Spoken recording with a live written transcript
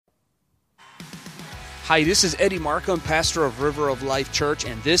Hi, this is Eddie Markham, pastor of River of Life Church,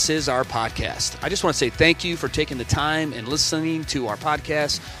 and this is our podcast. I just want to say thank you for taking the time and listening to our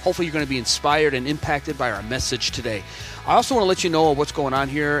podcast. Hopefully you're going to be inspired and impacted by our message today. I also want to let you know what's going on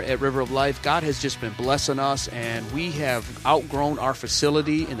here at River of Life. God has just been blessing us, and we have outgrown our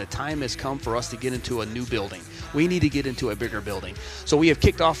facility, and the time has come for us to get into a new building. We need to get into a bigger building. So we have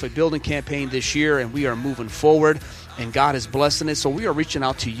kicked off a building campaign this year, and we are moving forward, and God is blessing it. So we are reaching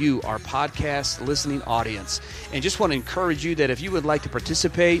out to you, our podcast listening audience, and just want to encourage you that if you would like to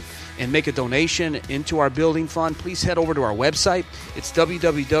participate and make a donation into our building fund, please head over to our website. It's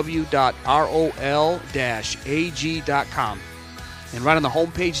www.rol-ag.com. And right on the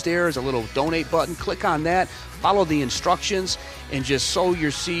homepage there is a little donate button. Click on that, follow the instructions, and just sow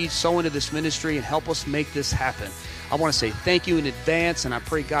your seeds, sow into this ministry, and help us make this happen. I want to say thank you in advance, and I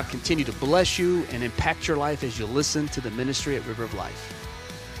pray God continue to bless you and impact your life as you listen to the ministry at River of Life.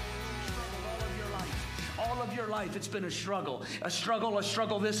 All of your life, it's been a struggle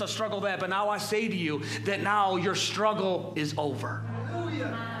this, a struggle that. But now I say to you that now your struggle is over.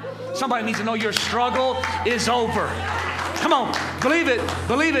 Somebody needs to know your struggle is over. Come on, believe it.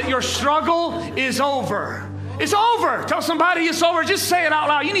 Your struggle is over. It's over. Tell somebody it's over. Just say it out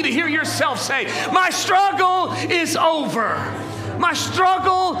loud. You need to hear yourself say, my struggle is over. My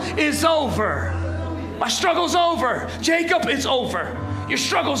struggle is over. My struggle's over. Jacob, it's over. Your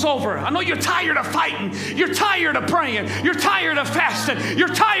struggle's over. I know you're tired of fighting. You're tired of praying. You're tired of fasting. You're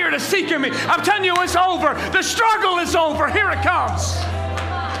tired of seeking me. I'm telling you, it's over. The struggle is over. Here it comes.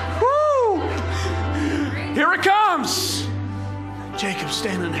 Woo! Here it comes. Jacob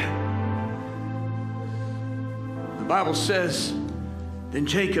standing there. The Bible says, then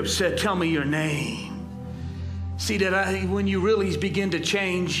Jacob said, tell me your name. See, when you really begin to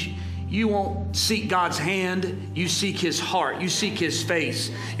change, you won't seek God's hand. You seek his heart. You seek his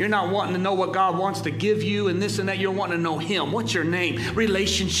face. You're not wanting to know what God wants to give you and this and that. You're wanting to know him. What's your name?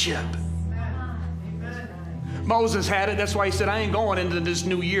 Relationship. Moses had it. That's why he said, I ain't going into this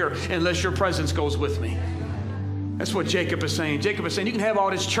new year unless your presence goes with me. That's what Jacob is saying. Jacob is saying, you can have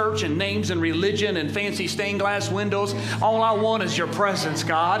all this church and names and religion and fancy stained glass windows. All I want is your presence,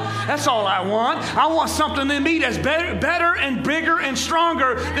 God. That's all I want. I want something in me that's better and bigger and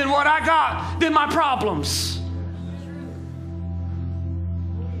stronger than what I got, than my problems.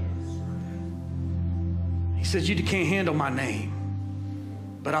 He says, you can't handle my name.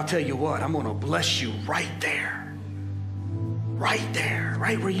 But I'll tell you what, I'm going to bless you right there. Right there,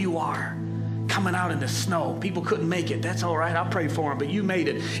 right where you are. Coming out in the snow. People couldn't make it. That's all right. I'll pray for them, but you made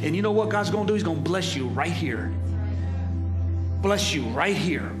it. And you know what God's going to do? He's going to bless you right here. Bless you right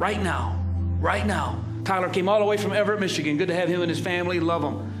here, right now, right now. Tyler came all the way from Everett, Michigan. Good to have him and his family. Love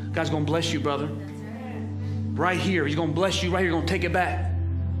him. God's going to bless you, brother. Right here. He's going to bless you right here. He's going to take it back.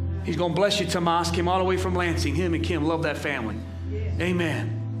 He's going to bless you. Tomas came all the way from Lansing. Him and Kim love that family.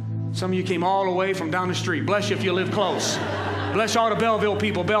 Amen. Some of you came all the way from down the street. Bless you if you live close. Bless all the Belleville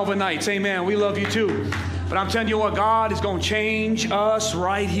people, Belleville-nites. Amen. We love you too. But I'm telling you what, God is going to change us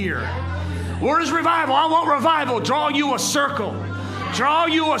right here. Where is revival? I want revival. Draw you a circle. Draw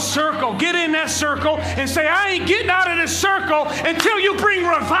you a circle. Get in that circle and say, I ain't getting out of this circle until you bring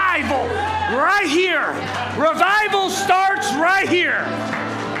revival right here. Revival starts right here.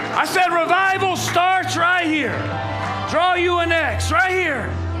 I said revival starts right here. Draw you an X right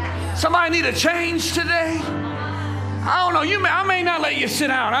here. Somebody need a change today? I don't know. I may not let you sit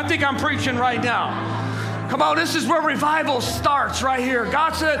down. I think I'm preaching right now. Come on, this is where revival starts right here.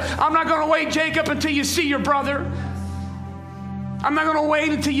 God said, I'm not going to wait, Jacob, until you see your brother. I'm not going to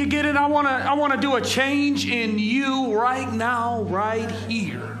wait until you get it. I want to do a change in you right now, right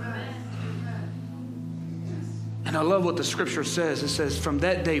here. And I love what the scripture says. It says, from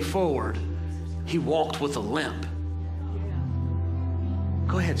that day forward, he walked with a limp.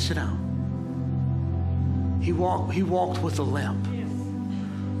 Go ahead, sit down. He walked with a limp.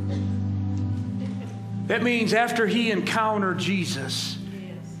 That means after he encountered Jesus,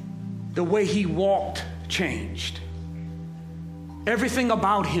 the way he walked changed. Everything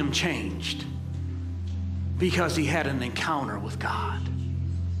about him changed because he had an encounter with God.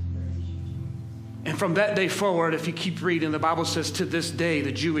 And from that day forward, if you keep reading, the Bible says to this day,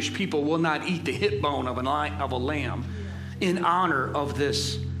 the Jewish people will not eat the hip bone of a lamb in honor of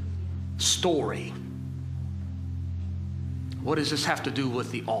this story. What does this have to do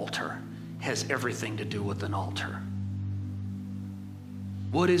with the altar? It has everything to do with an altar.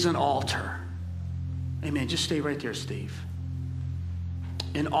 What is an altar? Amen. Just stay right there, Steve.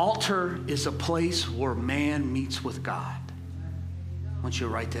 An altar is a place where man meets with God. I want you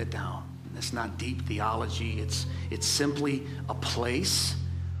to write that down. It's not deep theology. It's simply a place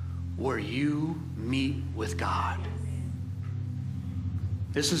where you meet with God.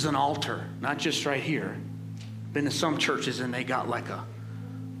 This is an altar, not just right here. Been to some churches and they got like a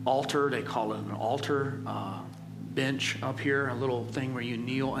altar. They call it an altar bench up here, a little thing where you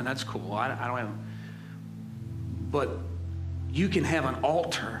kneel, and that's cool. I don't have, but you can have an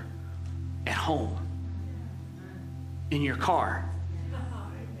altar at home, in your car.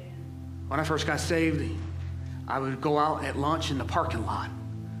 When I first got saved, I would go out at lunch in the parking lot,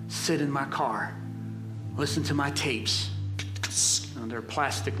 sit in my car, listen to my tapes. And they're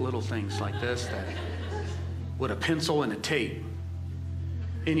plastic little things like this that, with a pencil and a tape.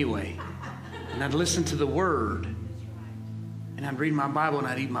 Anyway, and I'd listen to the Word, and I'd read my Bible, and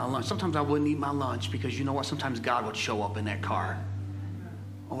I'd eat my lunch. Sometimes I wouldn't eat my lunch because you know what? Sometimes God would show up in that car.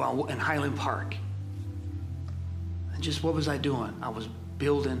 Or in Highland Park. And just what was I doing? I was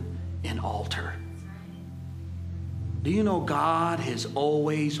building an altar. Do you know God has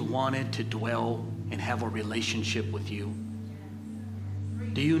always wanted to dwell and have a relationship with you?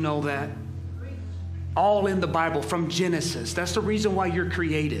 Do you know that? All in the Bible from Genesis. That's the reason why you're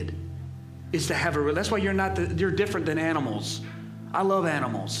created, is to have a. That's why you're different than animals. I love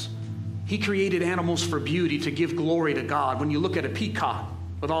animals. He created animals for beauty, to give glory to God. When you look at a peacock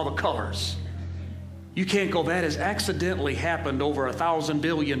with all the colors, you can't go, that has accidentally happened over 1,000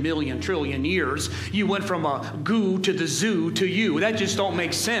 billion, million, trillion years. You went from a goo to the zoo to you. That just don't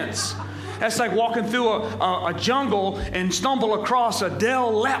make sense. That's like walking through a jungle and stumble across a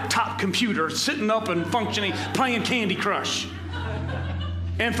Dell laptop computer sitting up and functioning, playing Candy Crush.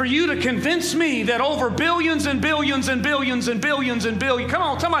 And for you to convince me that over billions and billions and billions and billions and billions, come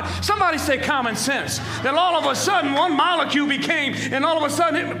on, somebody say common sense, that all of a sudden one molecule became, and all of a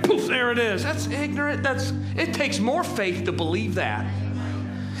sudden, poof, there it is. That's ignorant. It takes more faith to believe that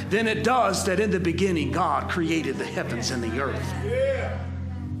than it does that in the beginning God created the heavens and the earth.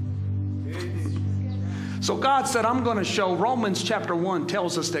 So God said, I'm going to show. Romans chapter 1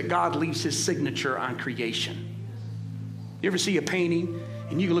 tells us that God leaves his signature on creation. You ever see a painting,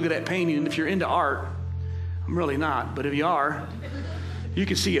 and you can look at that painting, and if you're into art, I'm really not, but if you are, you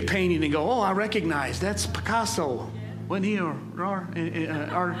can see a painting and go, oh, I recognize, that's Picasso. Wasn't he?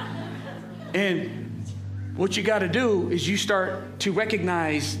 And what you got to do is you start to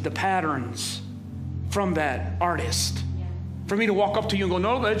recognize the patterns from that artist. For me to walk up to you and go,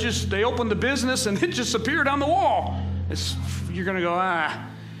 no, they opened the business and it just appeared on the wall. You're going to go, ah.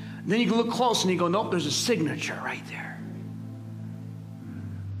 Then you can look close and you go, nope, there's a signature right there.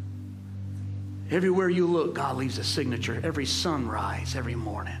 Everywhere you look, God leaves a signature. Every sunrise, every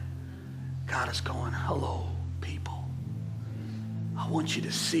morning, God is going, hello, people. I want you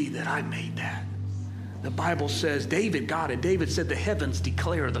to see that I made that. The Bible says, David got it. David said, the heavens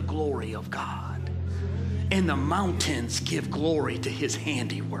declare the glory of God, and the mountains give glory to his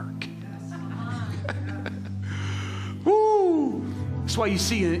handiwork. Woo! That's why you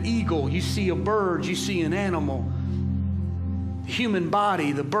see an eagle, you see a bird, you see an animal. The human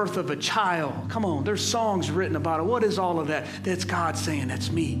body, the birth of a child. Come on, there's songs written about it. What is all of that? That's God saying,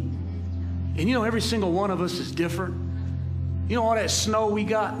 that's me. And you know, every single one of us is different. You know all that snow we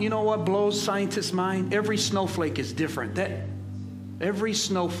got? You know what blows scientists' mind? Every snowflake is different. Every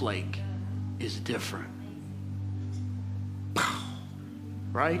snowflake is different.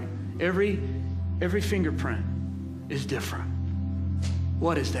 Right? Every fingerprint is different.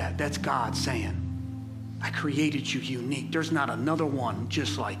 What is that? That's God saying, I created you unique. There's not another one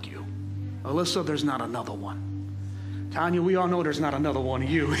just like you. Alyssa, there's not another one. Tanya, we all know there's not another one of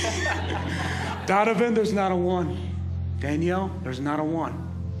you. Donovan, there's not a one. Danielle, there's not a one.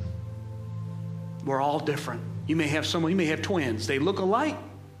 We're all different. You may have twins. They look alike.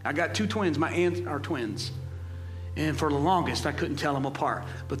 I got 2 twins. My aunts are twins. And for the longest, I couldn't tell them apart.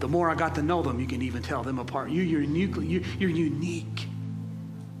 But the more I got to know them, you can even tell them apart. You're unique.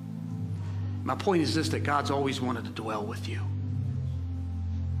 My point is this, that God's always wanted to dwell with you.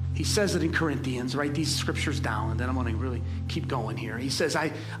 He says it in Corinthians. Write these scriptures down, and then I'm going to really keep going here. He says,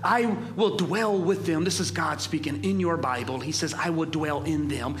 I will dwell with them. This is God speaking in your Bible. He says, I will dwell in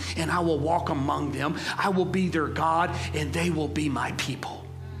them, and I will walk among them. I will be their God, and they will be my people.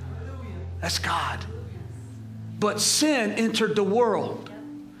 That's God. But sin entered the world.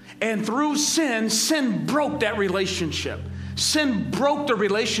 And through sin broke that relationship. Sin broke the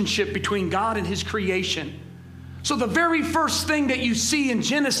relationship between God and his creation. So the very first thing that you see in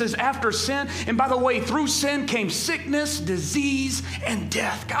Genesis after sin, and by the way, through sin came sickness, disease, and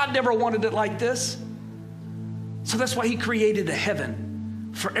death. God never wanted it like this. So that's why he created a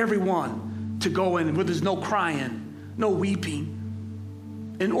heaven for everyone to go in where there's no crying, no weeping.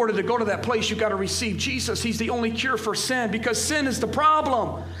 In order to go to that place, you've got to receive Jesus. He's the only cure for sin, because sin is the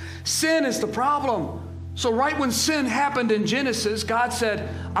problem. Sin is the problem. So right when sin happened in Genesis, God said,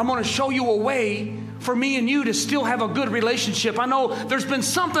 I'm going to show you a way for me and you to still have a good relationship. I know there's been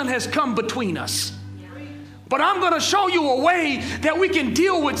something has come between us, but I'm going to show you a way that we can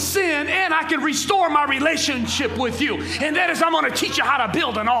deal with sin and I can restore my relationship with you. And that is, I'm going to teach you how to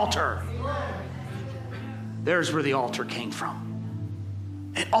build an altar. There's where the altar came from.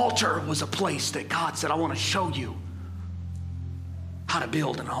 An altar was a place that God said, I want to show you how to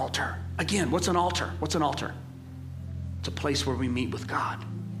build an altar. Again, what's an altar? What's an altar? It's a place where we meet with God.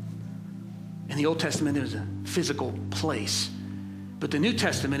 In the Old Testament, it was a physical place. But the New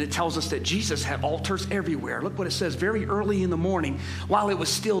Testament, it tells us that Jesus had altars everywhere. Look what it says. Very early in the morning, while it was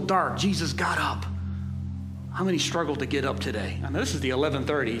still dark, Jesus got up. How many struggled to get up today? I know this is the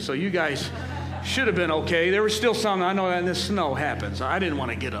 11:30, so you guys should have been okay. There was still some, I know that this snow happens. I didn't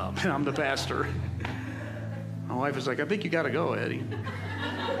want to get up. I'm the pastor. My wife was like, I think you got to go, Eddie.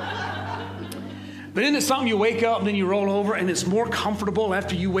 But isn't it something you wake up and then you roll over, and it's more comfortable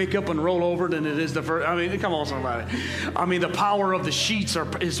after you wake up and roll over than it is the first? I mean, come on, somebody. I mean, the power of the sheets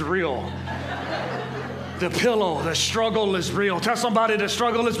is real. The pillow, the struggle is real. Tell somebody the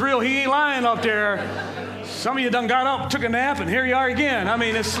struggle is real. He ain't lying up there. Some of you done got up, took a nap, and here you are again. I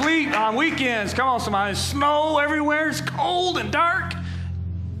mean, it's sleet on weekends. Come on, somebody. It's snow everywhere. It's cold and dark.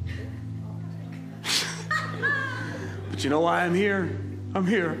 But you know why I'm here? I'm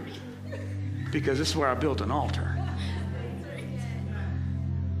here because this is where I built an altar.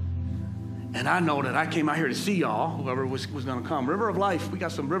 And I know that I came out here to see y'all, whoever was going to come. River of Life, we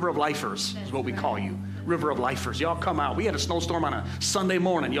got some River of Lifers is what we call you. River of Lifers. Y'all come out. We had a snowstorm on a Sunday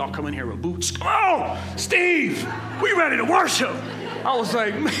morning. Y'all come in here with boots. Come on, Steve, we ready to worship. I was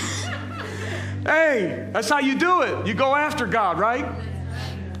like, hey, that's how you do it. You go after God, right?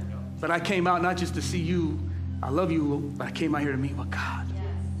 But I came out not just to see you. I love you, but I came out here to meet with God.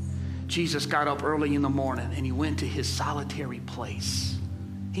 Jesus got up early in the morning and he went to his solitary place.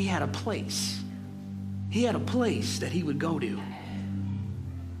 He had a place. He had a place that he would go to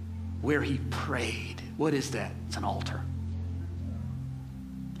where he prayed. What is that? It's an altar.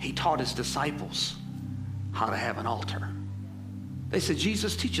 He taught his disciples how to have an altar. They said,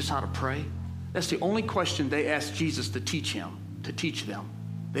 Jesus, teach us how to pray. That's the only question they asked Jesus to teach him, to teach them.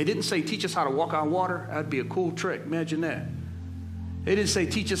 They didn't say, teach us how to walk on water. That'd be a cool trick. Imagine that. They didn't say,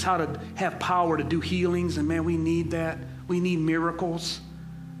 teach us how to have power to do healings. And man, we need that. We need miracles.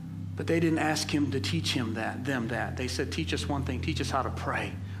 But they didn't ask him to teach them that. They said, teach us one thing. Teach us how to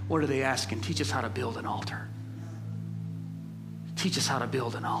pray. What are they asking? Teach us how to build an altar. Teach us how to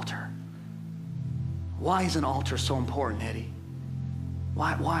build an altar. Why is an altar so important, Eddie?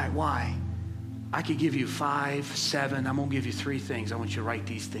 Why? I could give you 5, 7. I'm going to give you 3 things. I want you to write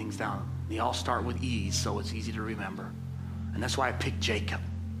these things down. They all start with E's, so it's easy to remember. And that's why I picked Jacob.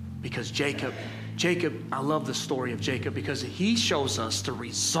 Because Jacob, I love the story of Jacob because he shows us the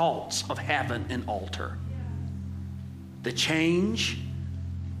results of having an altar. The change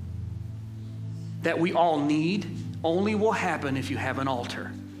that we all need only will happen if you have an altar.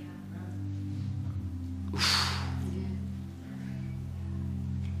 Oof.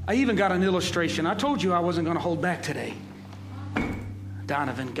 I even got an illustration. I told you I wasn't going to hold back today.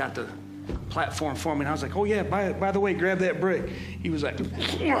 Donovan got the platform for me, and I was like, oh yeah, by the way, grab that brick. He was like,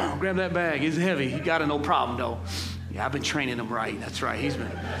 grab that bag. It's heavy. He got it, no problem though. Yeah, I've been training him right. That's right. He's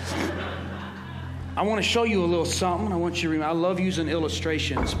been. I want to show you a little something. I want you to remember. I love using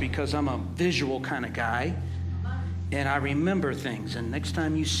illustrations because I'm a visual kind of guy, and I remember things. And next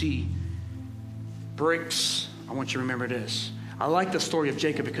time you see bricks, I want you to remember this. I like the story of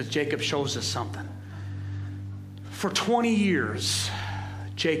Jacob because Jacob shows us something. For 20 years,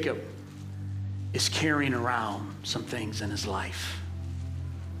 Jacob is carrying around some things in his life.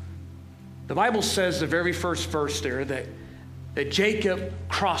 The Bible says the very first verse there that Jacob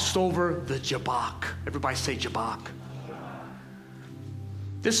crossed over the Jabbok. Everybody say Jabbok.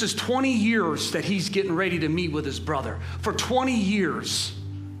 This is 20 years that he's getting ready to meet with his brother. For 20 years,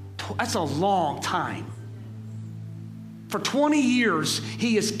 that's a long time. For 20 years,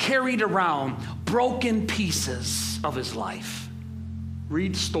 he has carried around broken pieces of his life.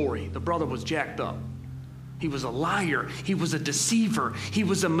 Read the story. The brother was jacked up. He was a liar. He was a deceiver. He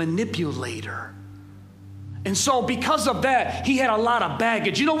was a manipulator. And so because of that, he had a lot of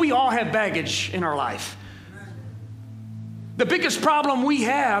baggage. You know, we all have baggage in our life. The biggest problem we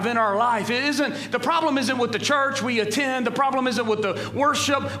have in our life the problem isn't with the church we attend. The problem isn't with the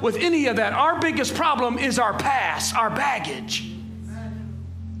worship, with any of that. Our biggest problem is our past, our baggage.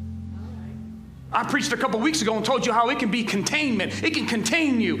 I preached a couple weeks ago and told you how it can be containment. It can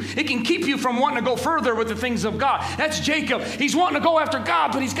contain you. It can keep you from wanting to go further with the things of God. That's Jacob. He's wanting to go after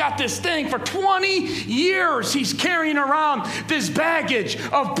God, but he's got this thing. For 20 years, he's carrying around this baggage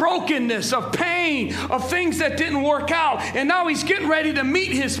of brokenness, of pain, of things that didn't work out. And now he's getting ready to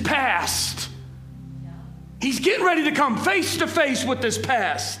meet his past. He's getting ready to come face to face with this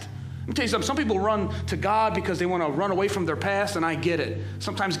past. Let me tell you something. Some people run to God because they want to run away from their past, and I get it.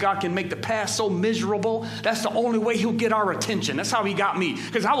 Sometimes God can make the past so miserable. That's the only way he'll get our attention. That's how he got me,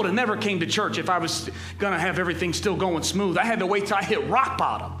 because I would have never came to church if I was going to have everything still going smooth. I had to wait till I hit rock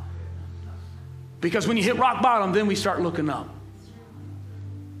bottom, because when you hit rock bottom, then we start looking up.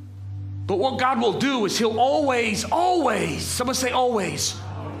 But what God will do is he'll always, someone say always,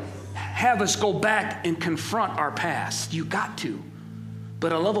 have us go back and confront our past. You got to.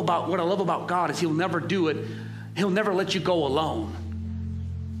 But what I love about God is he'll never do it. He'll never let you go alone.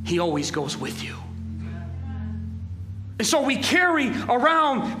 He always goes with you. And so we carry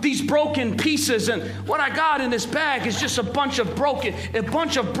around these broken pieces, and what I got in this bag is just a bunch of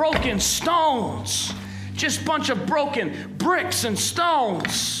broken stones. Just a bunch of broken bricks and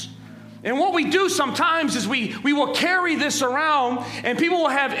stones. And what we do sometimes is we will carry this around, and people will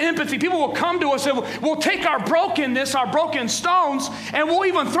have empathy. People will come to us and we'll take our brokenness, our broken stones, and we'll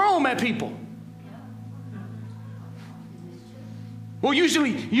even throw them at people. We'll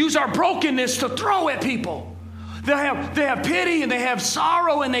usually use our brokenness to throw at people. They have pity and they have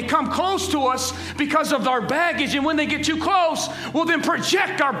sorrow, and they come close to us because of our baggage. And when they get too close, we'll then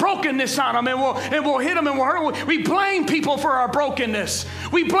project our brokenness on them, and we'll hit them and we'll hurt them. We blame people for our brokenness.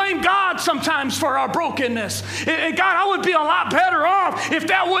 We blame God sometimes for our brokenness. And God, I would be a lot better off if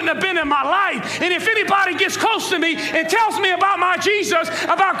that wouldn't have been in my life. And if anybody gets close to me and tells me about my Jesus,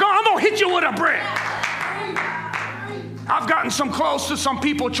 about God, I'm going to hit you with a brick. I've gotten some close to some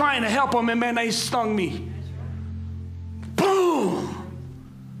people trying to help them, and man, they stung me. Boom!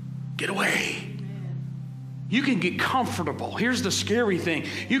 Get away. You can get comfortable. Here's the scary thing.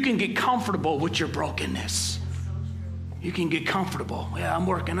 You can get comfortable with your brokenness. You can get comfortable. Yeah, I'm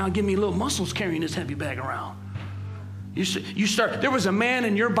working out. Give me little muscles carrying this heavy bag around. You start. There was a man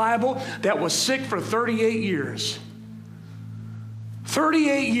in your Bible that was sick for 38 years.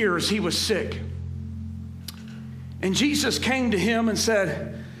 38 years he was sick. And Jesus came to him and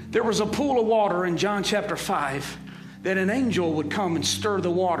said, there was a pool of water in John chapter 5 that an angel would come and stir the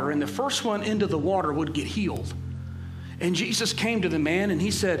water, and the first one into the water would get healed. And Jesus came to the man and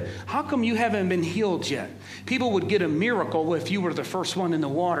he said, how come you haven't been healed yet? People would get a miracle if you were the first one in the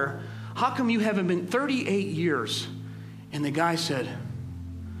water. How come you haven't been 38 years? And the guy said,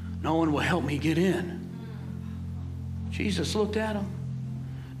 no one will help me get in. Jesus looked at him.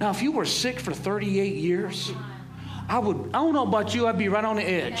 Now, if you were sick for 38 years, I don't know about you, I'd be right on the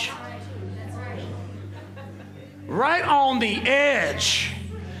edge. Right on the edge.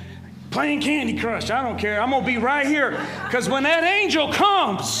 Playing Candy Crush. I don't care. I'm going to be right here. Because when that angel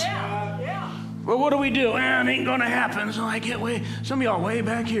comes, well, what do we do? It ain't going to happen. So I get way, some of y'all way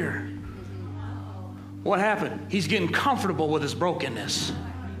back here. What happened? He's getting comfortable with his brokenness.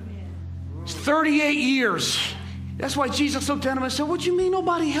 It's 38 years. That's why Jesus looked at him and said, what do you mean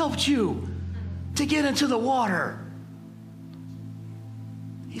nobody helped you to get into the water?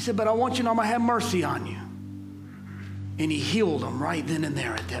 He said, but I want you to know I'm going to have mercy on you. And he healed him right then and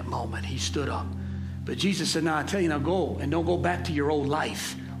there at that moment. He stood up. But Jesus said, now I tell you, now go, and don't go back to your old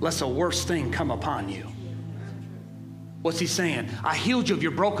life, lest a worse thing come upon you. What's he saying? I healed you of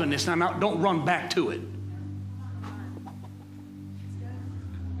your brokenness. Now don't run back to it.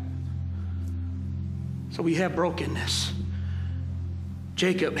 So we have brokenness.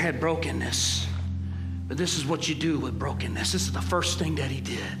 Jacob had brokenness. But this is what you do with brokenness. This is the first thing that he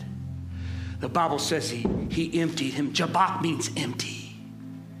did. The Bible says he emptied him. Jabak means empty.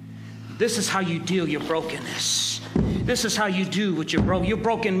 This is how you deal your brokenness. This is how you do with your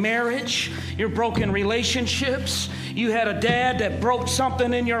broken marriage, your broken relationships. You had a dad that broke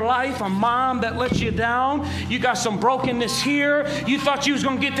something in your life, a mom that let you down. You got some brokenness here. You thought you was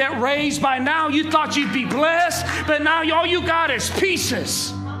going to get that raise by now. You thought you'd be blessed, but now all you got is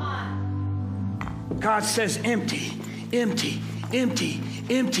pieces. God says empty, empty, empty,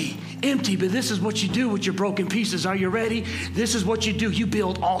 empty, empty. But this is what you do with your broken pieces. Are you ready? This is what you do. You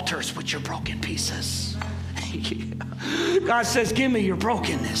build altars with your broken pieces. God says, give me your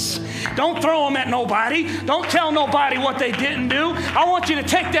brokenness. Don't throw them at nobody. Don't tell nobody what they didn't do. I want you to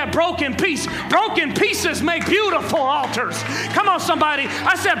take that broken piece. Broken pieces make beautiful altars. Come on, somebody.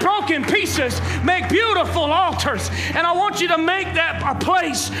 I said broken pieces make beautiful altars. And I want you to make that a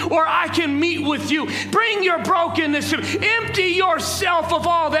place where I can meet with you. Bring your brokenness. Empty yourself of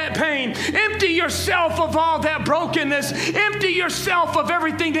all that pain. Empty yourself of all that brokenness. Empty yourself of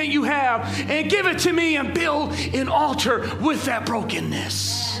everything that you have and give it to me and build an altar with that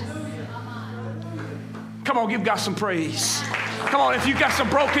brokenness. Come on, give God some praise. Come on, if you've got some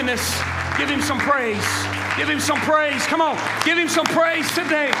brokenness, give him some praise. Give him some praise. Come on, give him some praise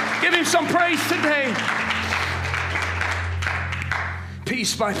today. Give him some praise today.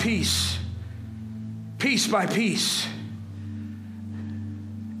 Piece by piece. Piece by piece.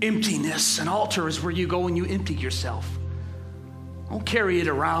 Emptiness. An altar is where you go and you empty yourself. Don't carry it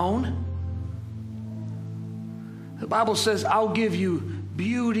around. The Bible says, I'll give you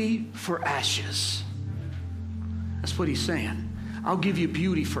beauty for ashes. That's what he's saying. I'll give you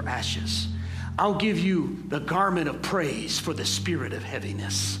beauty for ashes. I'll give you the garment of praise for the spirit of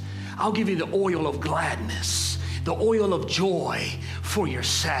heaviness. I'll give you the oil of gladness, the oil of joy for your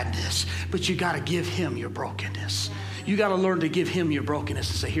sadness. But you got to give him your brokenness. You got to learn to give him your brokenness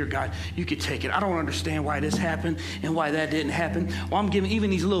and say, here, God, you can take it. I don't understand why this happened and why that didn't happen. Well, I'm giving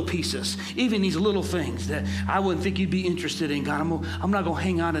even these little pieces, even these little things that I wouldn't think you'd be interested in, God. I'm not going to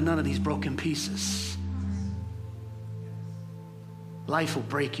hang on to none of these broken pieces. Life will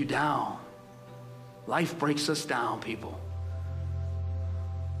break you down. Life breaks us down, people.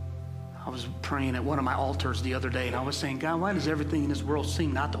 I was praying at one of my altars the other day, and I was saying, God, why does everything in this world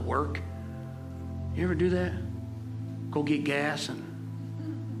seem not to work? You ever do that? Go get gas and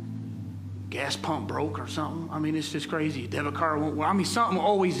gas pump broke or something. I mean, it's just crazy. Debit card won't work. I mean, something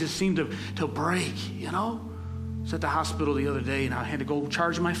always just seemed to break, you know? I was at the hospital the other day, and I had to go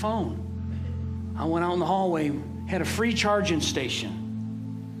charge my phone. I went out in the hallway, had a free charging station.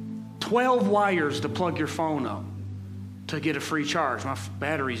 12 wires to plug your phone up to get a free charge. My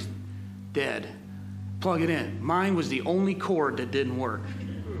battery's dead. Plug it in. Mine was the only cord that didn't work.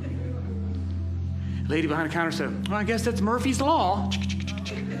 Lady behind the counter said, well, I guess that's Murphy's Law.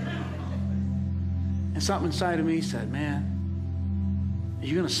 And something inside of me said, man, are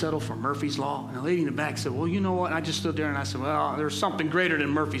you going to settle for Murphy's Law? And the lady in the back said, well, you know what? And I just stood there and I said, well, there's something greater than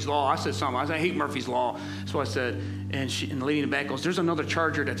Murphy's Law. I said something. I said, I hate Murphy's Law. That's what I said. And the lady in the back goes, there's another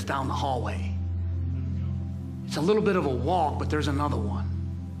charger that's down the hallway. It's a little bit of a walk, but there's another one.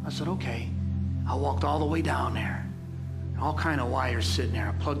 I said, okay. I walked all the way down there. All kind of wires sitting there.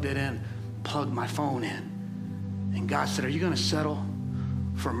 I plugged it in, plugged my phone in. And God said, are you going to settle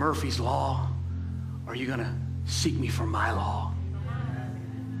for Murphy's Law, or are you going to seek me for my law?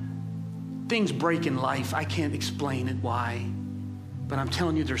 Things break in life. I can't explain it why. But I'm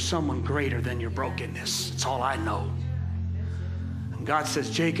telling you, there's someone greater than your brokenness. It's all I know. And God says,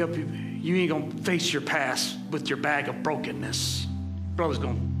 Jacob, you ain't going to face your past with your bag of brokenness. Brother's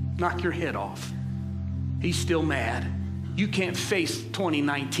going to knock your head off. He's still mad. You can't face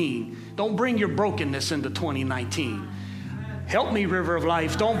 2019. Don't bring your brokenness into 2019. Help me, River of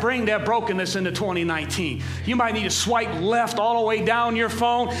Life. Don't bring that brokenness into 2019. You might need to swipe left all the way down your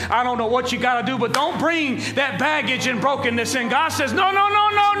phone. I don't know what you got to do, but don't bring that baggage and brokenness in. God says, no.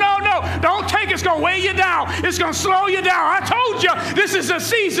 Don't take it. It's going to weigh you down. It's going to slow you down. I told you this is a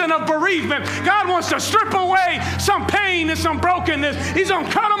season of bereavement. God wants to strip away some pain and some brokenness. He's going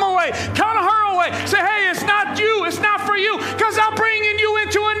to cut them away, cut her away. Say, hey, it's not you. It's not for you, because I'm bringing you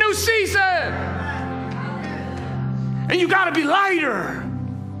into a new season. And you got to be lighter.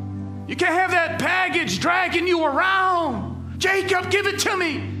 You can't have that baggage dragging you around. Jacob, give it to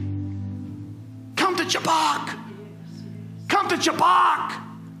me. Come to Jabbok. Come to Jabbok.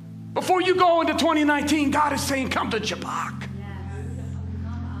 Before you go into 2019, God is saying, come to Jabbok.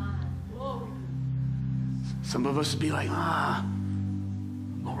 Some of us would be like,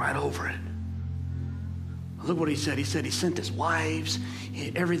 go right over it. Look what he said. He said he sent his wives,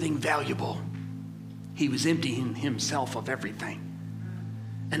 everything valuable. He was emptying himself of everything.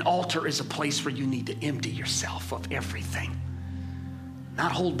 An altar is a place where you need to empty yourself of everything.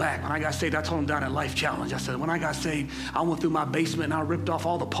 Not hold back. When I got saved, I told him down at Life Challenge, I said, when I got saved, I went through my basement and I ripped off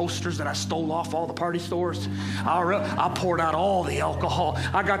all the posters that I stole off all the party stores. I poured out all the alcohol.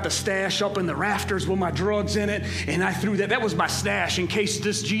 I got the stash up in the rafters with my drugs in it, and I threw that. That was my stash in case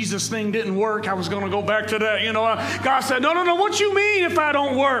this Jesus thing didn't work. I was going to go back to that. You know, God said, no. What you mean if I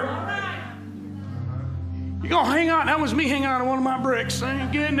don't work? You're going to hang on. That was me hanging on to one of my bricks. I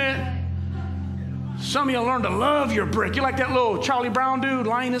ain't getting it. Some of you learn to love your brick. You're like that little Charlie Brown dude,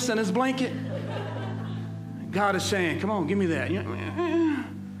 Linus, in his blanket. God is saying, come on, give me that.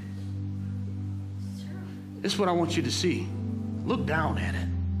 This is what I want you to see. Look down at it.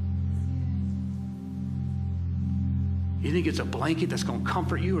 You think it's a blanket that's going to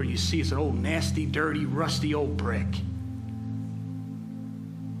comfort you, or you see it's an old nasty, dirty, rusty old brick?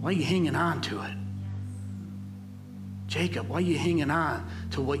 Why are you hanging on to it? Jacob, why are you hanging on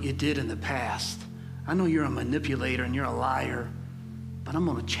to what you did in the past? I know you're a manipulator and you're a liar, but I'm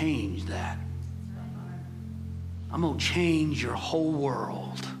going to change that. I'm going to change your whole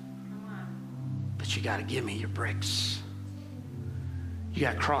world. But you got to give me your bricks. You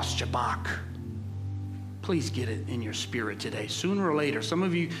got to cross Jabbok. Please get it in your spirit today. Sooner or later, some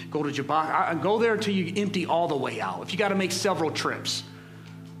of you go to Jabbok. Go there until you empty all the way out. If you got to make several trips,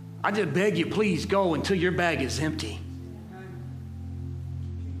 I just beg you, please go until your bag is empty.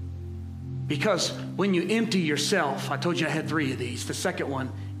 Because when you empty yourself, I told you I had 3 of these. The second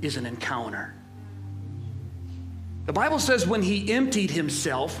one is an encounter. The Bible says when he emptied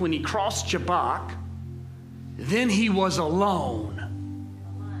himself, when he crossed Jabbok, then he was alone.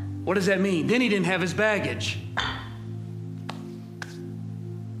 What does that mean? Then he didn't have his baggage.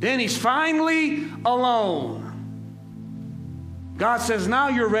 Then he's finally alone. God says, now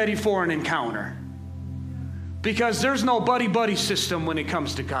you're ready for an encounter. Because there's no buddy-buddy system when it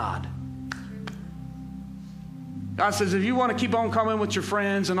comes to God. God says, if you want to keep on coming with your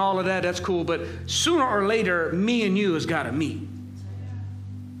friends and all of that, that's cool. But sooner or later, me and you has got to meet.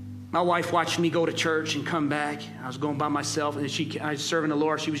 My wife watched me go to church and come back. I was going by myself, and I was serving the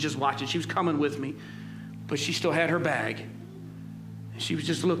Lord. She was just watching. She was coming with me, but she still had her bag. And she was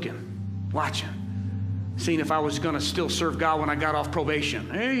just looking, watching, seeing if I was going to still serve God when I got off probation.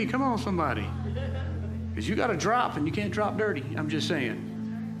 Hey, come on, somebody. Because you got to drop, and you can't drop dirty. I'm just saying.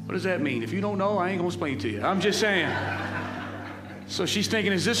 What does that mean? If you don't know, I ain't going to explain it to you. I'm just saying. So she's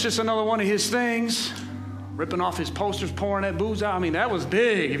thinking, is this just another one of his things? Ripping off his posters, pouring that booze out. I mean, that was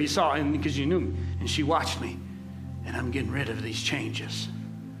big if you saw it, because you knew me. And she watched me. And I'm getting rid of these changes.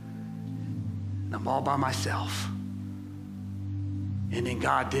 And I'm all by myself. And then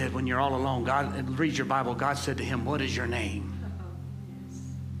God did, when you're all alone, God, read your Bible, God said to him, what is your name?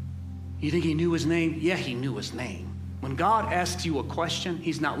 You think he knew his name? Yeah, he knew his name. When God asks you a question,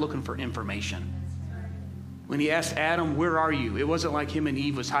 he's not looking for information. When he asked Adam, where are you? It wasn't like him and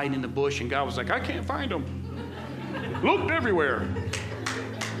Eve was hiding in the bush and God was like, I can't find him. Looked everywhere.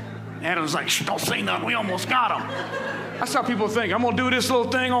 Adam was like, don't say nothing. We almost got him. That's how people think. I'm going to do this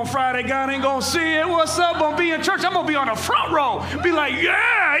little thing on Friday. God ain't going to see it. What's up? I'm going to be in church. I'm going to be on the front row. Be like,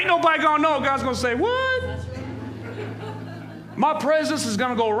 yeah, ain't nobody going to know. God's going to say, what? My presence is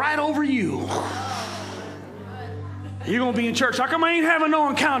going to go right over you. You're going to be in church. How come I ain't having no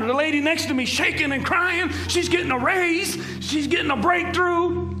encounter? The lady next to me shaking and crying. She's getting a raise. She's getting a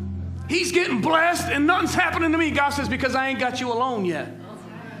breakthrough. He's getting blessed and nothing's happening to me. God says, because I ain't got you alone yet.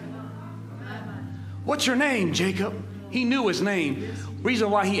 What's your name, Jacob? He knew his name.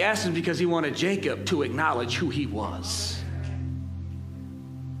 Reason why he asked him because he wanted Jacob to acknowledge who he was.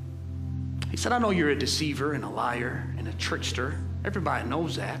 He said, I know you're a deceiver and a liar and a trickster. Everybody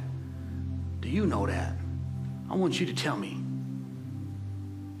knows that. Do you know that? I want you to tell me.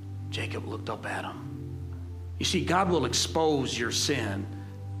 Jacob looked up at him. You see, God will expose your sin,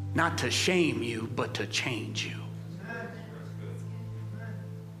 not to shame you, but to change you.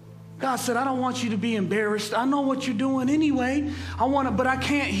 God said, I don't want you to be embarrassed. I know what you're doing anyway. But I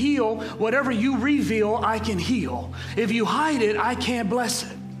can't heal. Whatever you reveal, I can heal. If you hide it, I can't bless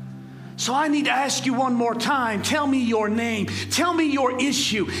it. So I need to ask you one more time. Tell me your name. Tell me your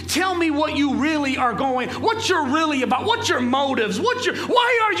issue. Tell me what you really are going, what you're really about, what's your motives,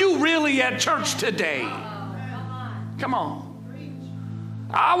 why are you really at church today? Come on.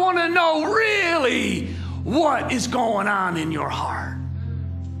 I want to know really what is going on in your heart.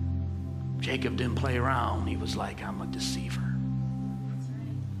 Jacob didn't play around. He was like, I'm a deceiver.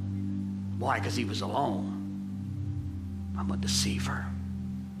 Why? Because he was alone. I'm a deceiver.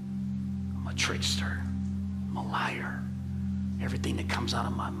 I'm a trickster. I'm a liar. Everything that comes out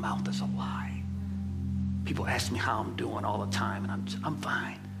of my mouth is a lie. People ask me how I'm doing all the time, and I'm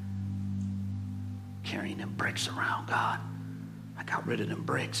fine. Carrying them bricks around. God, I got rid of them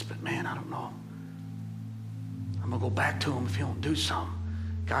bricks, but man, I don't know. I'm going to go back to him if he don't do something.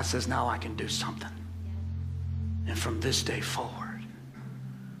 God says, now I can do something. And from this day forward,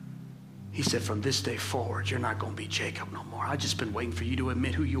 he said, from this day forward, you're not going to be Jacob no more. I've just been waiting for you to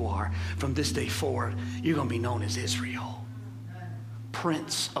admit who you are. From this day forward, you're going to be known as Israel,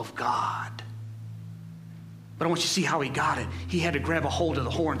 Prince of God. But I want you to see how he got it. He had to grab a hold of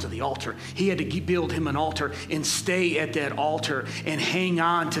the horns of the altar. He had to build him an altar and stay at that altar and hang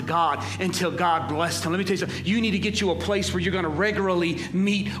on to God until God blessed him. Let me tell you something. You need to get you a place where you're going to regularly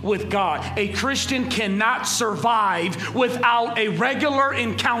meet with God. A Christian cannot survive without a regular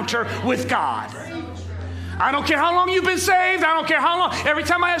encounter with God. I don't care how long you've been saved. I don't care how long. Every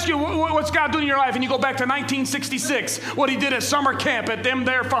time I ask you, what's God doing in your life? And you go back to 1966, what he did at summer camp, at them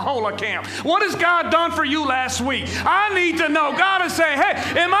there Fahola camp. What has God done for you last week? I need to know. God is saying, hey,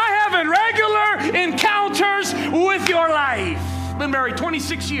 am I having regular encounters with your life? Been married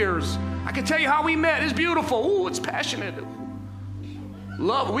 26 years. I can tell you how we met. It's beautiful. Ooh, it's passionate.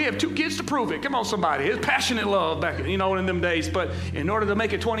 Love. We have 2 kids to prove it. Come on, somebody. It's passionate love back, in them days. But in order to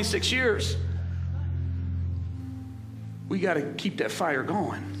make it 26 years, we got to keep that fire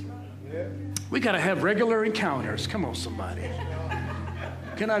going. We got to have regular encounters. Come on, somebody.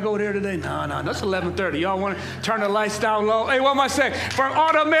 Can I go there today? No, that's 11:30. Y'all want to turn the lights down low? Hey, what am I saying? For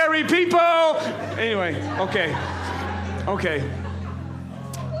all the married people. Anyway, okay.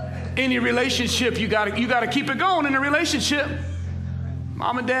 Any relationship, you got to keep it going in a relationship.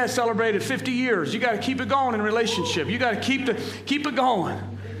 Mom and Dad celebrated 50 years. You got to keep it going in a relationship. You got to keep it going.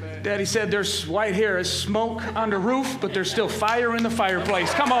 Daddy said there's white hair as smoke on the roof, but there's still fire in the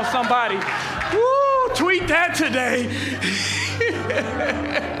fireplace. Come on, somebody. Woo, tweet that today.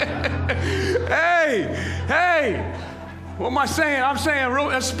 Hey, what am I saying? I'm saying,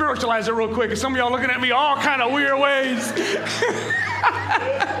 let's spiritualize it real quick, because some of y'all looking at me all kind of weird ways.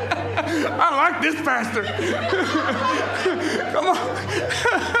 I like this pastor. Come on.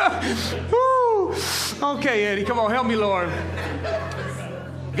 Woo. Okay, Eddie, come on, help me, Lord.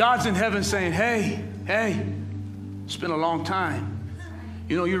 God's in heaven saying, hey, it's been a long time.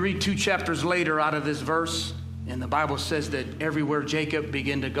 You read 2 chapters later out of this verse, and the Bible says that everywhere Jacob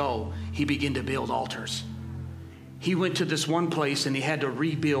began to go, he began to build altars. He went to this one place and he had to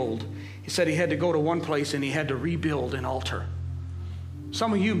rebuild. He said he had to go to one place and he had to rebuild an altar.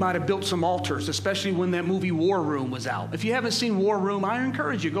 Some of you might have built some altars, especially when that movie War Room was out. If you haven't seen War Room, I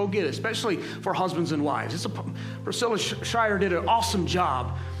encourage you, go get it, especially for husbands and wives. Priscilla Shirer did an awesome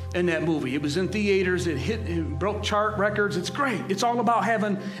job in that movie. It was in theaters. It broke chart records. It's great. It's all about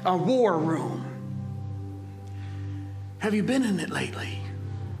having a war room. Have you been in it lately?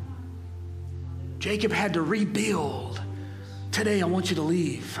 Jacob had to rebuild. Today, I want you to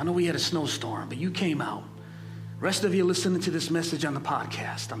leave. I know we had a snowstorm, but you came out. Rest of you listening to this message on the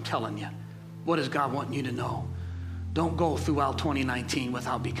podcast, I'm telling you, what is God wanting you to know? Don't go throughout 2019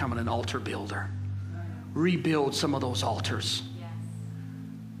 without becoming an altar builder. Rebuild some of those altars. Yes.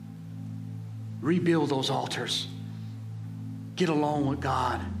 Rebuild those altars. Get along with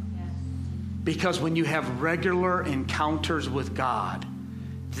God. Yes. Because when you have regular encounters with God,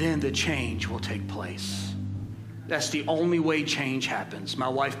 then the change will take place. That's the only way change happens. My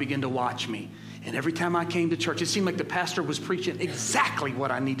wife began to watch me. And every time I came to church, it seemed like the pastor was preaching exactly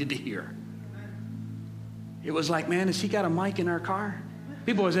what I needed to hear. It was like, man, has he got a mic in our car?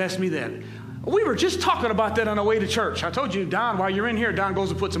 People always ask me that. We were just talking about that on the way to church. I told you, Don, while you're in here, Don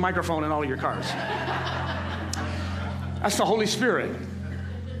goes and puts a microphone in all of your cars. That's the Holy Spirit.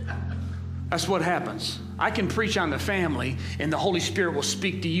 That's what happens. I can preach on the family, and the Holy Spirit will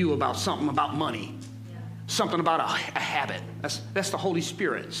speak to you about something about money. Something about a habit. That's the Holy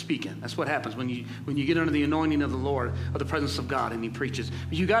Spirit speaking. That's what happens when you get under the anointing of the Lord, of the presence of God, and He preaches.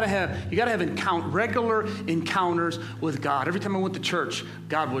 But you got to have regular encounters with God. Every time I went to church,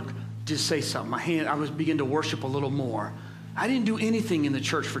 God would just say something. I would begin to worship a little more. I didn't do anything in the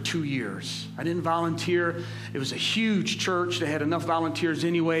church for 2 years. I didn't volunteer. It was a huge church. They had enough volunteers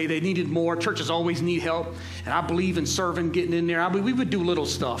anyway. They needed more. Churches always need help. And I believe in serving, getting in there. We would do little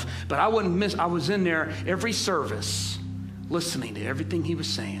stuff, but I wouldn't miss. I was in there every service, listening to everything he was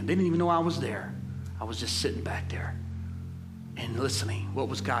saying. They didn't even know I was there. I was just sitting back there and listening. What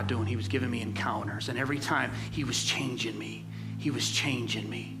was God doing? He was giving me encounters. And every time He was changing me. He was changing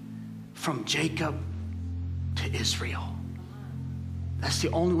me from Jacob to Israel. That's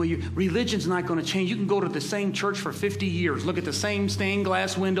the only way religion's not going to change. You can go to the same church for 50 years, look at the same stained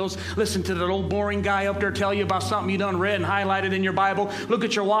glass windows, listen to that old boring guy up there tell you about something you done read and highlighted in your Bible, look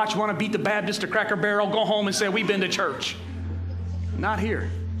at your watch, want to beat the Baptist to Cracker Barrel, go home and say, we've been to church. Not here.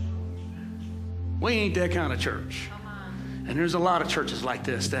 We ain't that kind of church. And there's a lot of churches like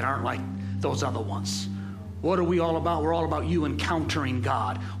this that aren't like those other ones. What are we all about? We're all about you encountering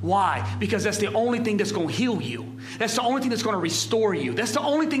God. Why? Because that's the only thing that's going to heal you. That's the only thing that's going to restore you. That's the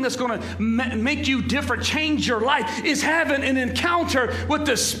only thing that's going to make you different, change your life, is having an encounter with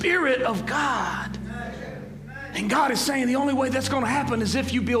the Spirit of God. And God is saying the only way that's going to happen is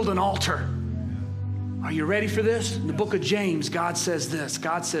if you build an altar. Are you ready for this? In the book of James, God says this.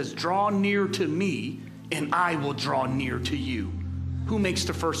 God says, draw near to me and I will draw near to you. Who makes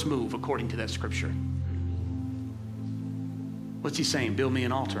the first move according to that scripture? What's he saying? Build me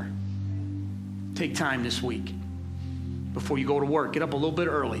an altar. Take time this week before you go to work. Get up a little bit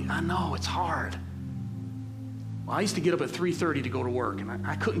early. I know, it's hard. Well, I used to get up at 3:30 to go to work, and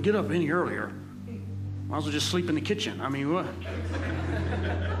I couldn't get up any earlier. Might as well just sleep in the kitchen. I mean, what?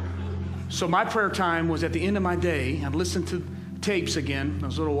 So my prayer time was at the end of my day. I'd listen to tapes again,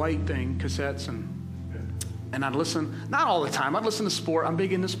 those little white cassettes, and I'd listen, not all the time, I'd listen to sport. I'm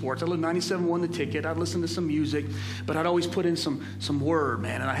big into sports. I live 97.1 The Ticket. I'd listen to some music, but I'd always put in some word,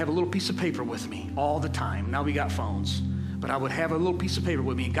 man, and I have a little piece of paper with me all the time. Now we got phones, but I would have a little piece of paper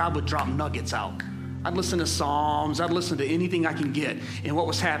with me, and God would drop nuggets out. I'd listen to Psalms. I'd listen to anything I can get. And what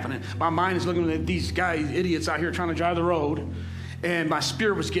was happening, my mind is looking at these guys, idiots out here trying to drive the road, and my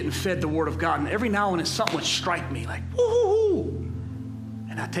spirit was getting fed the Word of God. And every now and then something would strike me like, woo-hoo-hoo.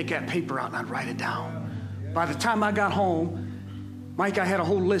 And I'd take that paper out and I'd write it down. By the time I got home, Mike, I had a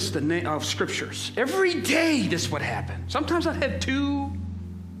whole list of scriptures. Every day this would happen. Sometimes I'd have two.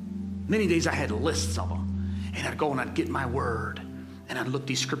 Many days I had lists of them. And I'd go and I'd get my word. And I'd look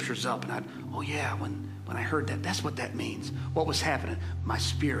these scriptures up and oh yeah, when I heard that, that's what that means. What was happening? My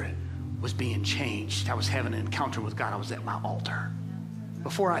spirit was being changed. I was having an encounter with God. I was at my altar.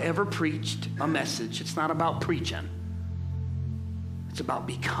 Before I ever preached a message, it's not about preaching. It's about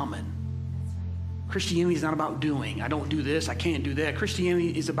becoming. Christianity is not about doing. I don't do this, I can't do that.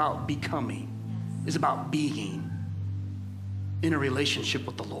 Christianity is about becoming. It's about being in a relationship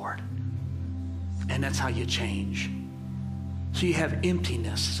with the Lord. And that's how you change. So you have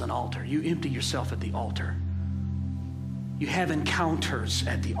emptiness as an altar. You empty yourself at the altar. You have encounters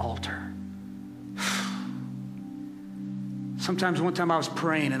at the altar. Sometimes one time I was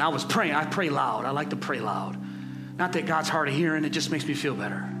praying, and I pray loud. I like to pray loud. Not that God's hard of hearing, it just makes me feel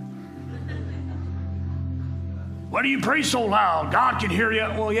better. Why do you pray so loud? God can hear you.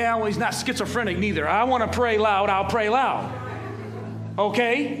 Well, he's not schizophrenic neither. I want to pray loud, I'll pray loud.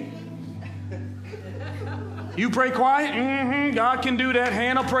 Okay? You pray quiet? God can do that.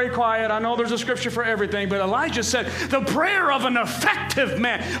 Hannah, pray quiet. I know there's a scripture for everything, but Elijah said, the prayer of an effective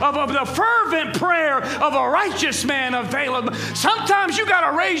man, of the fervent prayer of a righteous man availeth. Sometimes you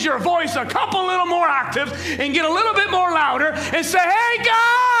got to raise your voice a couple little more octaves and get a little bit more louder and say, hey,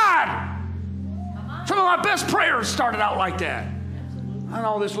 God! Some of my best prayers started out like that. Not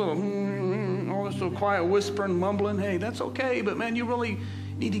all this little, all this little quiet whispering, mumbling. Hey, that's okay, but man, you really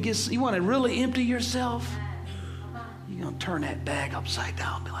need to you want to really empty yourself? You're going to turn that bag upside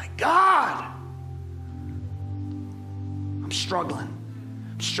down and be like, God, I'm struggling.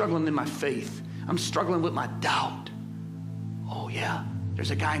 I'm struggling in my faith. I'm struggling with my doubt. Oh, yeah.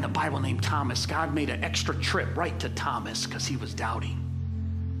 There's a guy in the Bible named Thomas. God made an extra trip right to Thomas because he was doubting.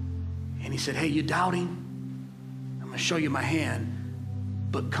 And he said, hey, you doubting? I'm going to show you my hand.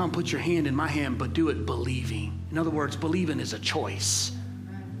 But come put your hand in my hand, but do it believing. In other words, believing is a choice.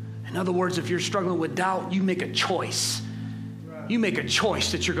 In other words, if you're struggling with doubt, you make a choice. You make a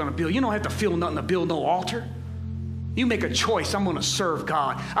choice that you're going to build. You don't have to feel nothing to build no altar. You make a choice. I'm going to serve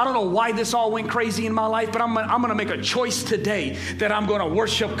God. I don't know why this all went crazy in my life, but I'm going to make a choice today that I'm going to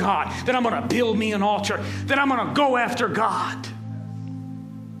worship God, that I'm going to build me an altar, that I'm going to go after God.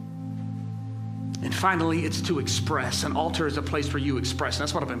 And finally, it's to express. An altar is a place where you express. And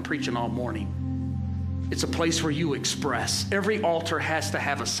that's what I've been preaching all morning. It's a place where you express. Every altar has to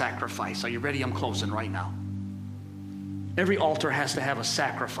have a sacrifice. Are you ready? I'm closing right now. Every altar has to have a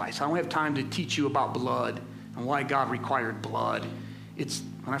sacrifice. I don't have time to teach you about blood and why God required blood.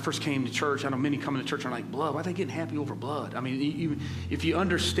 When I first came to church, I know many coming to church are like, blood? Why are they getting happy over blood? I mean, if you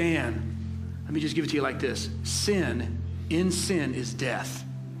understand, let me just give it to you like this. Sin is death.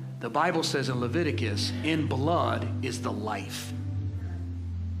 The Bible says in Leviticus, in blood is the life.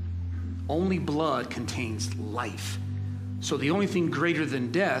 Only blood contains life. So the only thing greater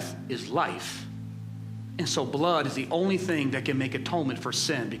than death is life. And so blood is the only thing that can make atonement for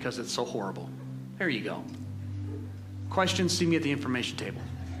sin because it's so horrible. There you go. Questions, see me at the information table.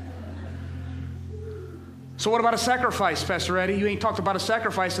 So what about a sacrifice, Pastor Eddie? You ain't talked about a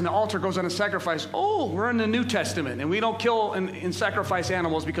sacrifice, and the altar goes on a sacrifice. Oh, we're in the New Testament, and we don't kill and sacrifice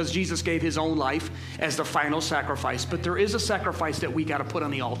animals because Jesus gave his own life as the final sacrifice. But there is a sacrifice that we got to put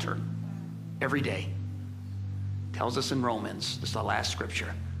on the altar every day. Tells us in Romans. This is the last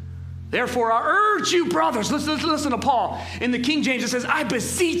scripture. Therefore, I urge you, brothers, listen to Paul. In the King James, it says, I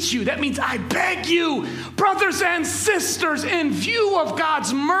beseech you. That means I beg you, brothers and sisters, in view of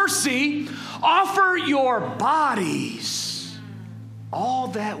God's mercy, offer your bodies, all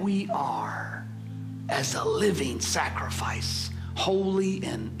that we are, as a living sacrifice, holy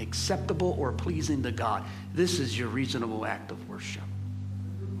and acceptable or pleasing to God. This is your reasonable act of worship.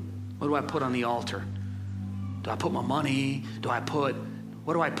 What do I put on the altar? Do I put my money?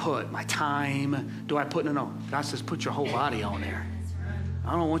 What do I put? My time? Do I put, no. God says, put your whole body on there.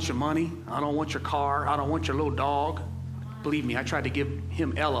 I don't want your money. I don't want your car. I don't want your little dog. Believe me, I tried to give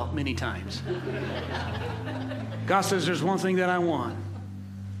him Ella many times. God says, there's one thing that I want.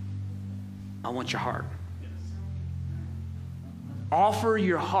 I want your heart. Offer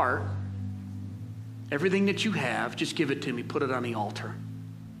your heart. Everything that you have, just give it to me. Put it on the altar.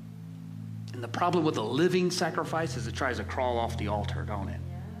 And the problem with a living sacrifice is it tries to crawl off the altar, don't it?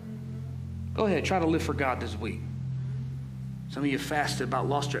 Go ahead, try to live for God this week. Some of you fasted about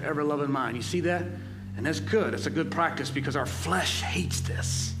lost your ever-loving mind. You see that? And that's good. It's a good practice because our flesh hates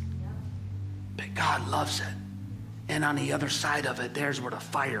this. But God loves it. And on the other side of it, there's where the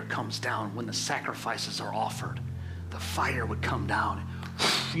fire comes down when the sacrifices are offered. The fire would come down.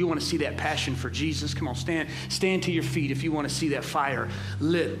 You want to see that passion for Jesus? Come on, stand to your feet if you want to see that fire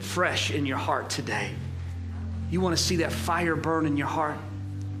lit fresh in your heart today. You want to see that fire burn in your heart?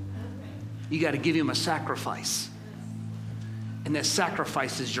 You got to give him a sacrifice. And that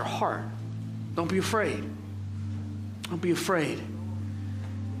sacrifice is your heart. Don't be afraid. Don't be afraid.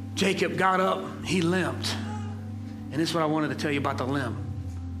 Jacob got up, he limped. And this is what I wanted to tell you about the limp.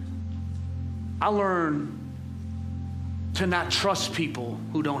 I learned to not trust people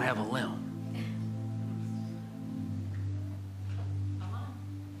who don't have a limp.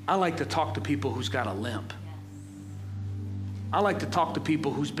 I like to talk to people who's got a limp. I like to talk to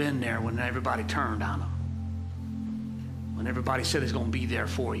people who's been there when everybody turned on them. When everybody said it's going to be there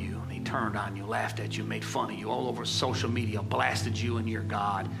for you, and he turned on you, laughed at you, made fun of you all over social media, blasted you and your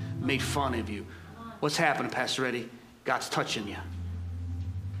God, made fun of you. What's happening, Pastor Eddie? God's touching you.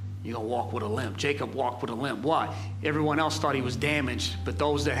 You're going to walk with a limp. Jacob walked with a limp. Why? Everyone else thought he was damaged, but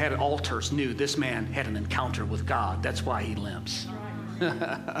those that had altars knew this man had an encounter with God. That's why he limps.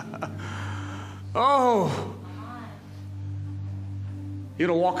 Oh. You're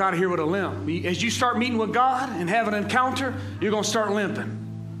going to walk out of here with a limp. As you start meeting with God and have an encounter, you're going to start limping.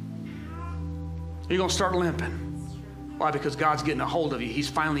 You're going to start limping. Why? Because God's getting a hold of you. He's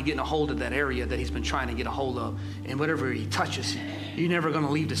finally getting a hold of that area that he's been trying to get a hold of. And whatever he touches, you're never going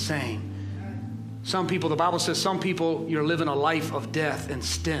to leave the same. Some people, the Bible says, some people, you're living a life of death and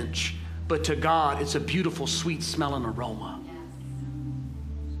stench. But to God, it's a beautiful, sweet smelling aroma.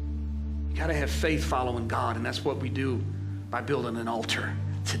 You got to have faith following God. And that's what we do by building an altar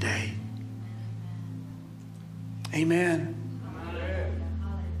today. Amen.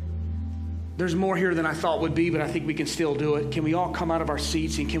 There's more here than I thought would be, but I think we can still do it. Can we all come out of our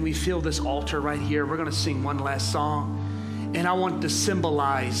seats and can we feel this altar right here? We're going to sing one last song. And I want to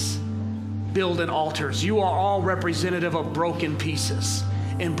symbolize building altars. You are all representative of broken pieces.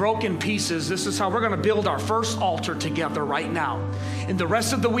 In broken pieces, this is how we're going to build our first altar together right now. And the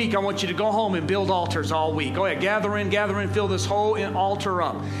rest of the week, I want you to go home and build altars all week. Go ahead, gather in, fill this whole altar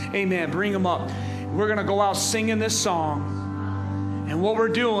up. Amen. Bring them up. We're going to go out singing this song. And what we're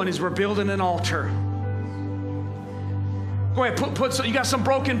doing is we're building an altar. Go ahead, you got some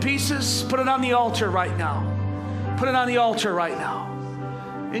broken pieces? Put it on the altar right now. Put it on the altar right now.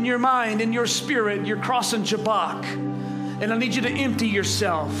 In your mind, in your spirit, you're crossing Jabbok. And I need you to empty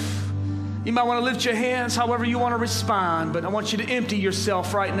yourself. You might want to lift your hands however you want to respond, but I want you to empty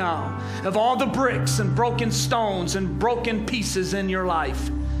yourself right now of all the bricks and broken stones and broken pieces in your life.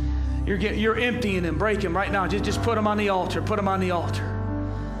 You're emptying and breaking right now. Just put them on the altar. Put them on the altar.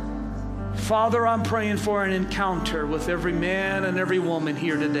 Father, I'm praying for an encounter with every man and every woman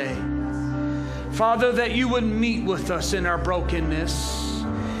here today. Father, that you would meet with us in our brokenness.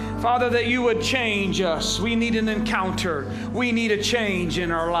 Father, that you would change us. We need an encounter. We need a change in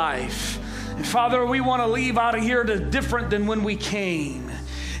our life. And Father, we want to leave out of here different than when we came.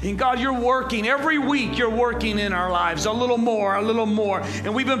 And God, you're working. Every week you're working in our lives a little more, a little more.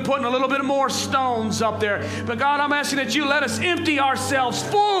 And we've been putting a little bit more stones up there. But God, I'm asking that you let us empty ourselves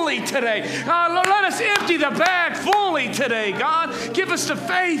fully today. God, let us empty the bag fully today. God, give us the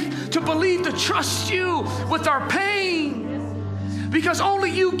faith to believe, to trust you with our pain. Because only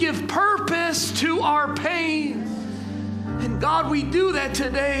you give purpose to our pain. And God, we do that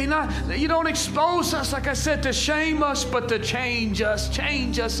today. You don't expose us, like I said, to shame us, but to change us.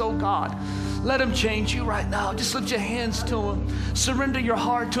 Change us, oh God. Let him change you right now. Just lift your hands to him. Surrender your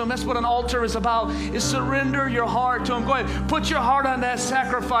heart to him. That's what an altar is about, is surrender your heart to him. Go ahead. Put your heart on that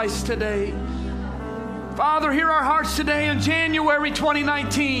sacrifice today. Father, hear our hearts today in January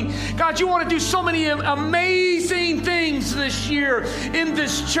 2019. God, you want to do so many amazing things this year in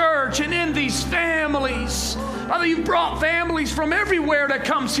this church and in these families. Father, you've brought families from everywhere that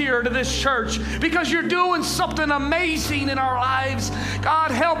comes here to this church because you're doing something amazing in our lives.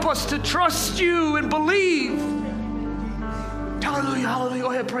 God, help us to trust you and believe. Hallelujah, hallelujah.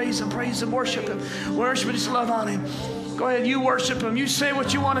 Go ahead, praise him, worship him. Worship him, just love on him. Go ahead, you worship him. You say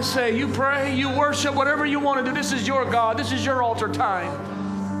what you want to say. You pray, you worship, whatever you want to do. This is your God. This is your altar time.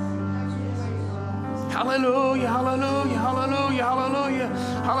 Hallelujah, hallelujah, hallelujah, hallelujah,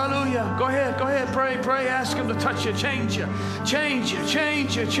 hallelujah. Go ahead, pray. Ask him to touch you, change you. Change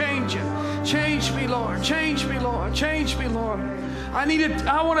me, Lord. Change me, Lord. Change me, Lord.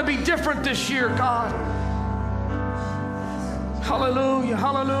 I want to be different this year, God. Hallelujah,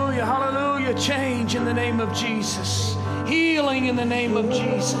 hallelujah, hallelujah. Change in the name of Jesus. Healing in the name of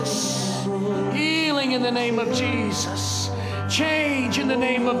Jesus. Healing in the name of Jesus. Change in the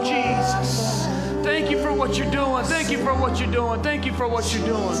name of Jesus. Thank you for what you're doing. Thank you for what you're doing. Thank you for what you're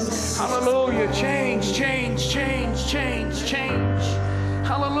doing. Hallelujah. Change.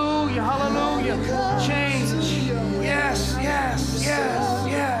 Hallelujah, hallelujah. Change. Yes.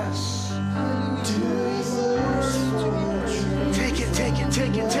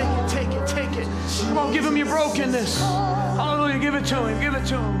 Take it. Come on, give him your brokenness. Hallelujah, give it to him.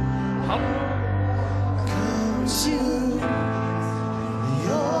 Come to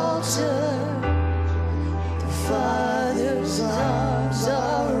the altar. The Father's arms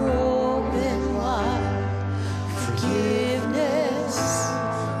are open wide. Forgiveness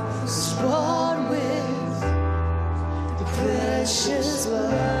was bought with the precious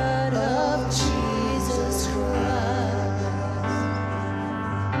blood of Jesus Christ.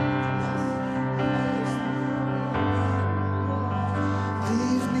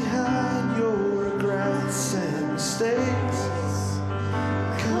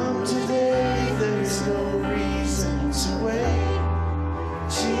 Come today, there's no reason to wait.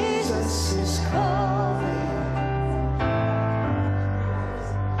 Jesus is calling.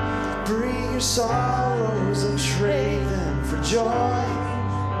 Bring your sorrows and trade them for joy.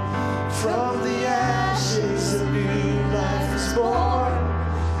 From the ashes, a new life is born.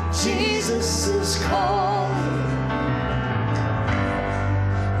 Jesus is calling.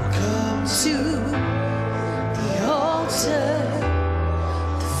 Come to the altar.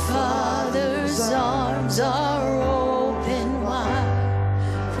 The Father's arms are open wide.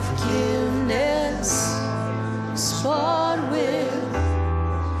 Forgiveness is bought with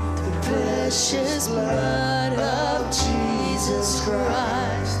the precious blood of Jesus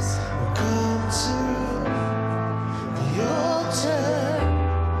Christ. Come to the altar.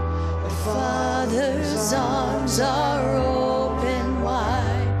 The Father's arms are open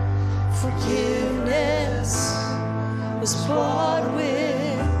wide. Forgiveness was bought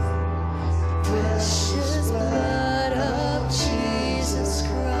with the precious blood of Jesus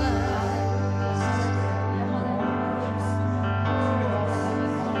Christ.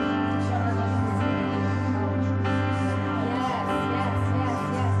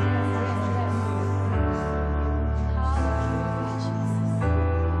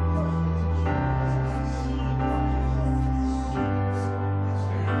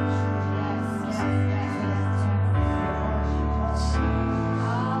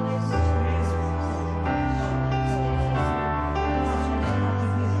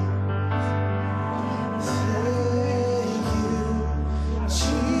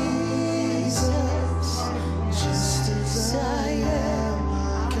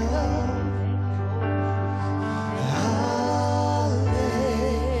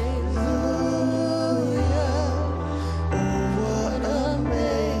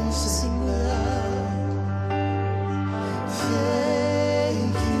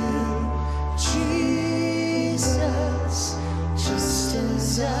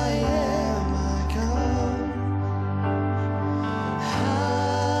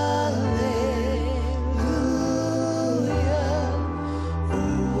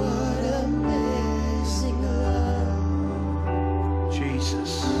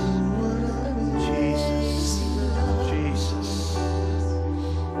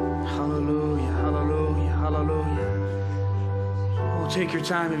 Take your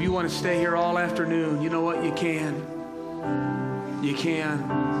time. If you want to stay here all afternoon, you know what? You can. You can.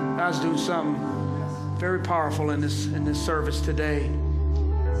 God's doing something very powerful in this service today.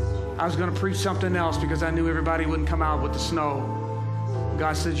 I was going to preach something else because I knew everybody wouldn't come out with the snow.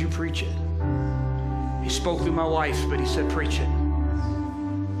 God said, you preach it. He spoke through my wife, but he said, preach it.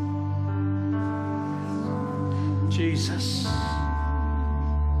 Jesus.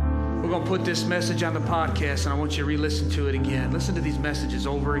 We're going to put this message on the podcast, and I want you to re-listen to it again. Listen to these messages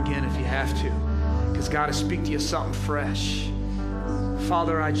over again if you have to, because God will speak to you something fresh.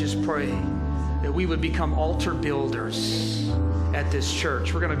 Father, I just pray that we would become altar builders at this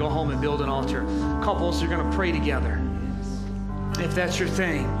church. We're going to go home and build an altar. Couples are going to pray together. If that's your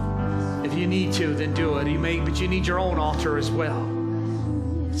thing, if you need to, then do it. But you need your own altar as well.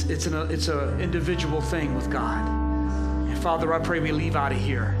 It's an individual thing with God. And Father, I pray we leave out of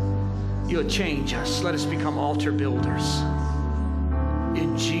here. You'll change us. Let us become altar builders.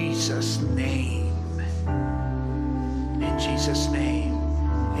 In Jesus' name. In Jesus' name.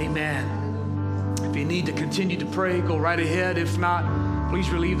 Amen. If you need to continue to pray, go right ahead. If not, please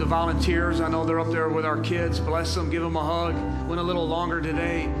relieve the volunteers. I know they're up there with our kids. Bless them. Give them a hug. Went a little longer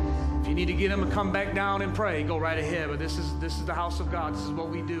today. If you need to get them to come back down and pray, go right ahead. But this is the house of God. This is what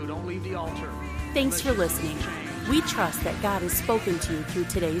we do. Don't leave the altar. Thanks for listening. We trust that God has spoken to you through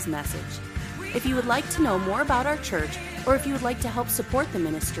today's message. If you would like to know more about our church, or if you would like to help support the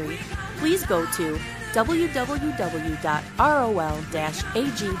ministry, please go to www.rol-ag.org.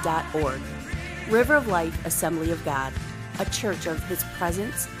 River of Life Assembly of God, a church of His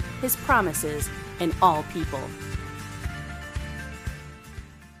presence, His promises, and all people.